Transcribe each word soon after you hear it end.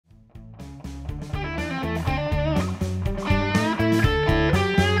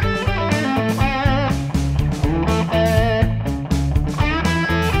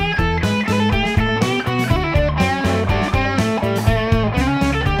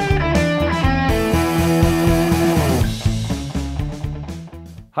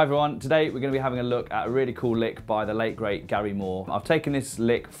Hi everyone, today we're going to be having a look at a really cool lick by the late great Gary Moore. I've taken this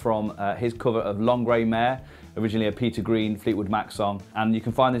lick from his cover of Long Grey Mare, originally a Peter Green Fleetwood Mac song, and you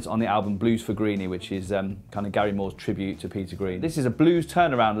can find this on the album Blues for Greenie, which is kind of Gary Moore's tribute to Peter Green. This is a blues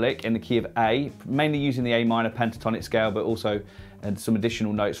turnaround lick in the key of A, mainly using the A minor pentatonic scale, but also some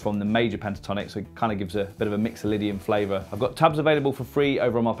additional notes from the major pentatonic, so it kind of gives a bit of a mixolydian flavour. I've got tabs available for free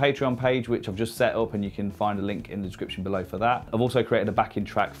over on my Patreon page, which I've just set up, and you can find a link in the description below for that. I've also created a backing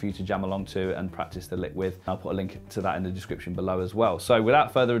track for you to jam along to and practice the lick with. I'll put a link to that in the description below as well. So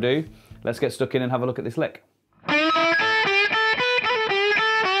without further ado, let's get stuck in and have a look at this lick.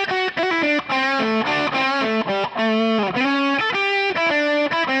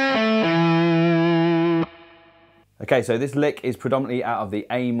 Okay, so this lick is predominantly out of the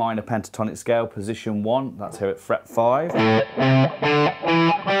A minor pentatonic scale, position 1. That's here at fret 5.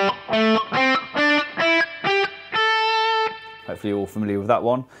 Hopefully you're all familiar with that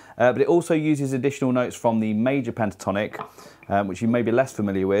one. But it also uses additional notes from the major pentatonic, which you may be less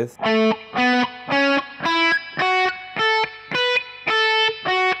familiar with.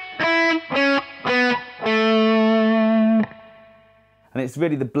 And it's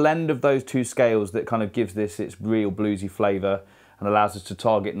really the blend of those two scales that kind of gives this its real bluesy flavour and allows us to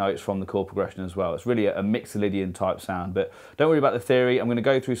target notes from the chord progression as well. It's really a mixolydian type sound, but don't worry about the theory. I'm going to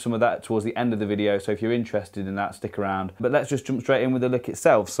go through some of that towards the end of the video, so if you're interested in that, stick around. But let's just jump straight in with the lick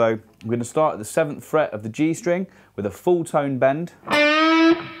itself. So I'm going to start at the 7th fret of the G string with a full tone bend,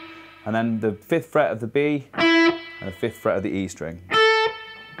 and then the 5th fret of the B and the 5th fret of the E string.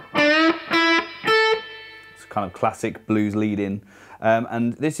 It's kind of classic blues lead-in.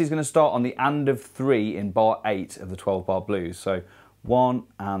 And this is going to start on the and of 3 in bar 8 of the 12 bar blues. So 1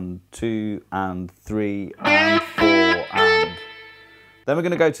 and 2 and 3 and 4 and. Then we're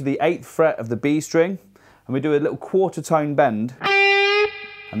going to go to the 8th fret of the B string and we do a little quarter tone bend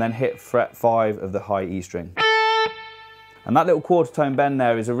and then hit fret 5 of the high E string. And that little quarter tone bend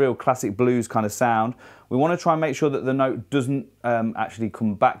there is a real classic blues kind of sound. We want to try and make sure that the note doesn't actually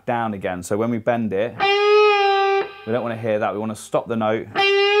come back down again. So when we bend it, we don't want to hear that. We want to stop the note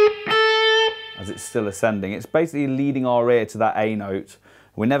as it's still ascending. It's basically leading our ear to that A note.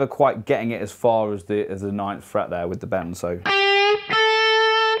 We're never quite getting it as far as the 9th fret there with the bend. So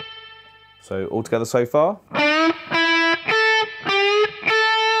all together so far.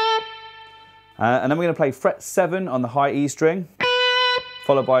 And then we're going to play fret 7 on the high E string,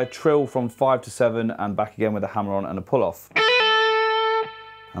 followed by a trill from 5 to 7 and back again with a hammer on and a pull off.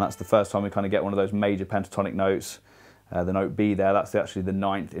 And that's the first time we kind of get one of those major pentatonic notes. The note B there, that's actually the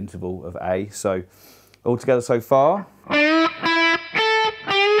 9th interval of A. So all together so far. And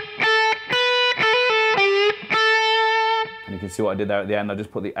you can see what I did there at the end. I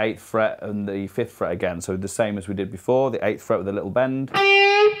just put the 8th fret and the 5th fret again. So the same as we did before, the 8th fret with a little bend and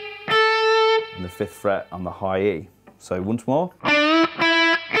the 5th fret on the high E. So once more.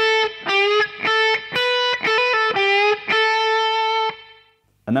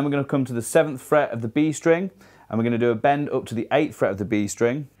 And then we're going to come to the 7th fret of the B string and we're going to do a bend up to the 8th fret of the B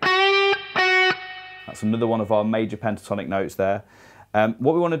string. That's another one of our major pentatonic notes there.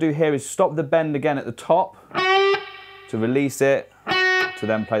 What we want to do here is stop the bend again at the top to release it, to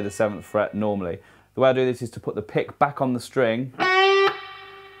then play the 7th fret normally. The way I do this is to put the pick back on the string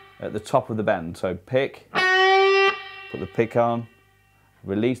at the top of the bend. So pick, put the pick on,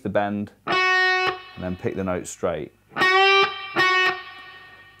 release the bend, and then pick the note straight.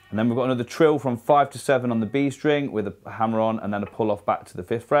 And then we've got another trill from 5 to 7 on the B string with a hammer on and then a pull off back to the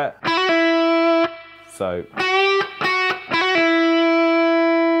 5th fret. So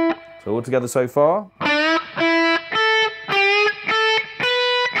all together so far.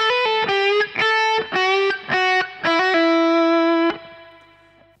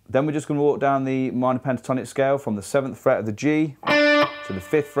 Then we're just going to walk down the minor pentatonic scale from the 7th fret of the G to the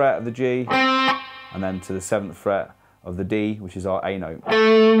 5th fret of the G and then to the 7th fret of the D, which is our A note.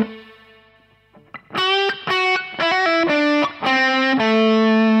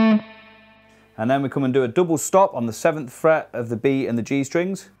 And then we come and do a double stop on the 7th fret of the B and the G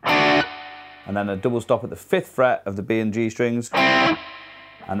strings, and then a double stop at the 5th fret of the B and G strings, and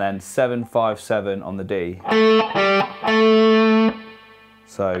then 7, 5, 7 on the D.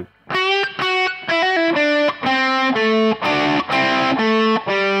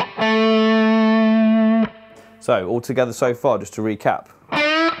 So all together so far, just to recap.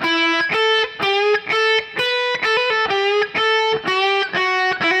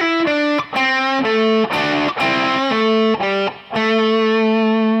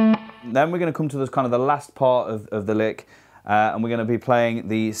 Then we're going to come to this kind of the last part of the lick, and we're going to be playing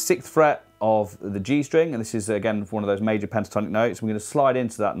the 6th fret of the G string, and this is again one of those major pentatonic notes. We're going to slide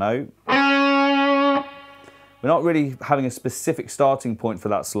into that note. We're not really having a specific starting point for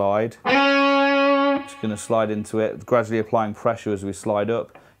that slide. Just going to slide into it, gradually applying pressure as we slide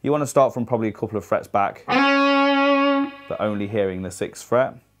up. You want to start from probably a couple of frets back, but only hearing the 6th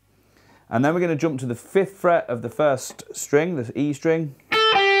fret. And then we're going to jump to the 5th fret of the 1st string, the E string,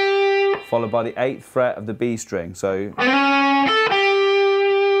 followed by the 8th fret of the B string. So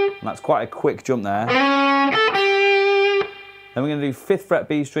and that's quite a quick jump there. Then we're going to do 5th fret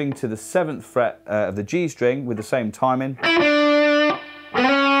B string to the 7th fret of the G string with the same timing.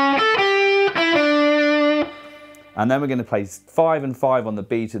 And then we're going to play 5 and 5 on the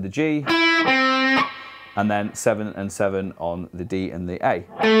B to the G, and then 7 and 7 on the D and the A.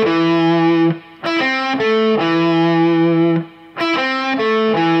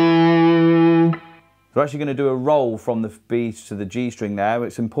 We're actually going to do a roll from the B to the G string there.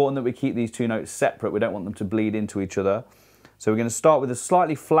 It's important that we keep these two notes separate. We don't want them to bleed into each other. So we're going to start with a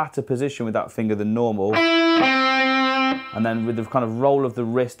slightly flatter position with that finger than normal. And then with the kind of roll of the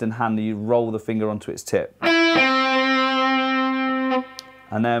wrist and hand, you roll the finger onto its tip.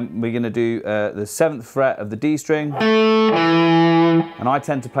 And then we're going to do the 7th fret of the D string. And I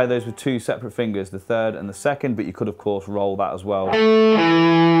tend to play those with 2 separate fingers, the 3rd and the 2nd, but you could of course roll that as well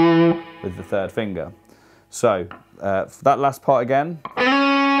with the 3rd finger. So for that last part again.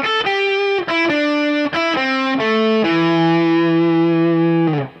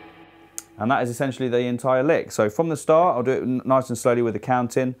 And that is essentially the entire lick. So from the start, I'll do it nice and slowly with the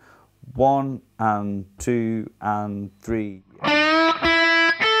counting. 1 and 2 and 3.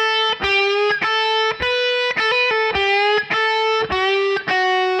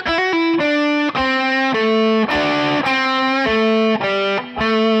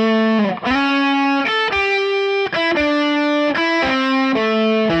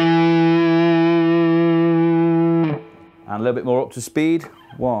 And a little bit more up to speed.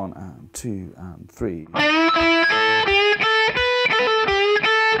 1 and 2 and 3.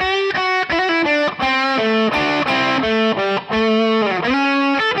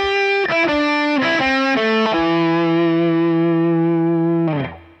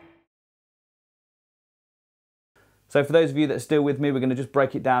 So for those of you that are still with me, we're going to just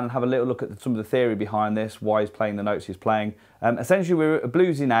break it down and have a little look at some of the theory behind this, why he's playing the notes he's playing. Essentially, we're a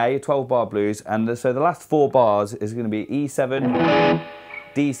blues in A, a 12-bar blues, and so the last 4 bars is going to be E7,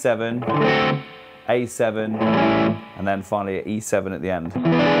 D7, A7, and then finally E7 at the end.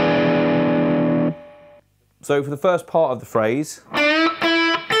 So for the first part of the phrase,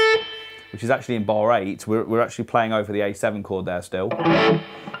 which is actually in bar 8, we're actually playing over the A7 chord there still.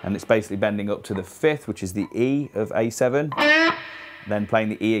 And it's basically bending up to the 5th, which is the E of A7, then playing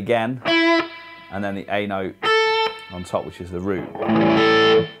the E again, and then the A note on top, which is the root.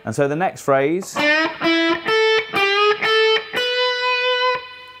 And so the next phrase,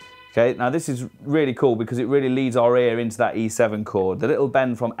 okay, now this is really cool because it really leads our ear into that E7 chord. The little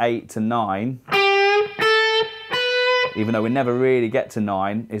bend from 8 to 9, even though we never really get to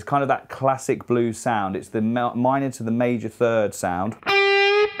 9, is kind of that classic blues sound. It's the minor to the major 3rd sound.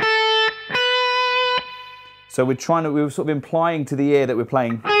 So we're sort of implying to the ear that we're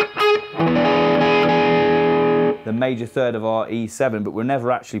playing the major 3rd of our E7, but we're never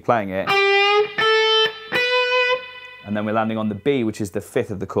actually playing it. And then we're landing on the B, which is the 5th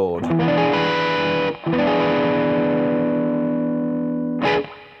of the chord.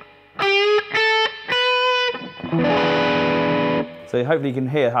 So hopefully you can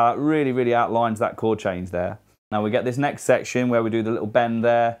hear how that really, really outlines that chord change there. Now we get this next section where we do the little bend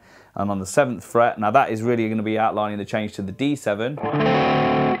there, and on the 7th fret. Now that is really going to be outlining the change to the D7.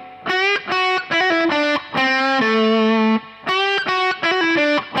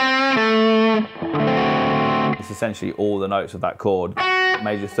 It's essentially all the notes of that chord.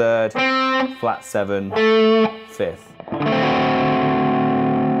 Major 3rd, flat 7, 5th.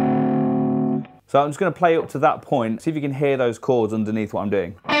 So I'm just going to play up to that point, see if you can hear those chords underneath what I'm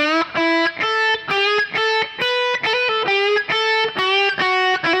doing.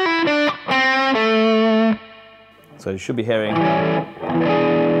 So you should be hearing 3,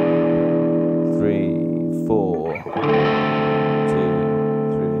 4, 2, 3.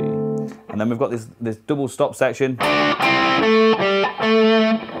 And then we've got this double stop section,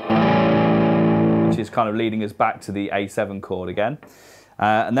 which is kind of leading us back to the A7 chord again.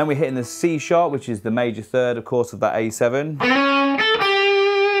 And then we're hitting the C sharp, which is the major 3rd, of course, of that A7,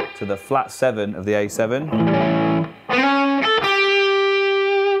 to the flat 7 of the A7.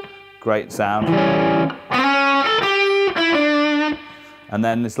 Great sound. And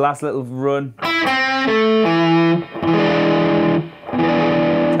then this last little run.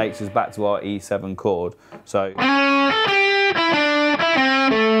 takes us back to our E7 chord. So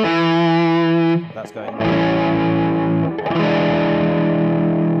that's going.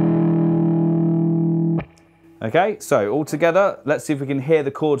 Okay, so all together, let's see if we can hear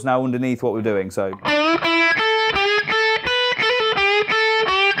the chords now underneath what we're doing. So.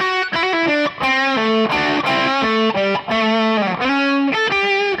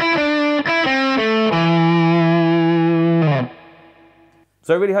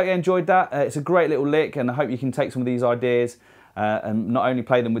 So I really hope you enjoyed that. It's a great little lick, and I hope you can take some of these ideas and not only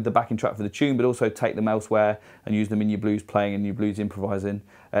play them with the backing track for the tune, but also take them elsewhere and use them in your blues playing and your blues improvising.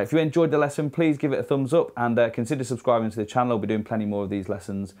 If you enjoyed the lesson, please give it a thumbs up and consider subscribing to the channel. I'll be doing plenty more of these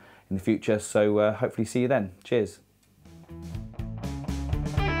lessons in the future, so hopefully see you then. Cheers.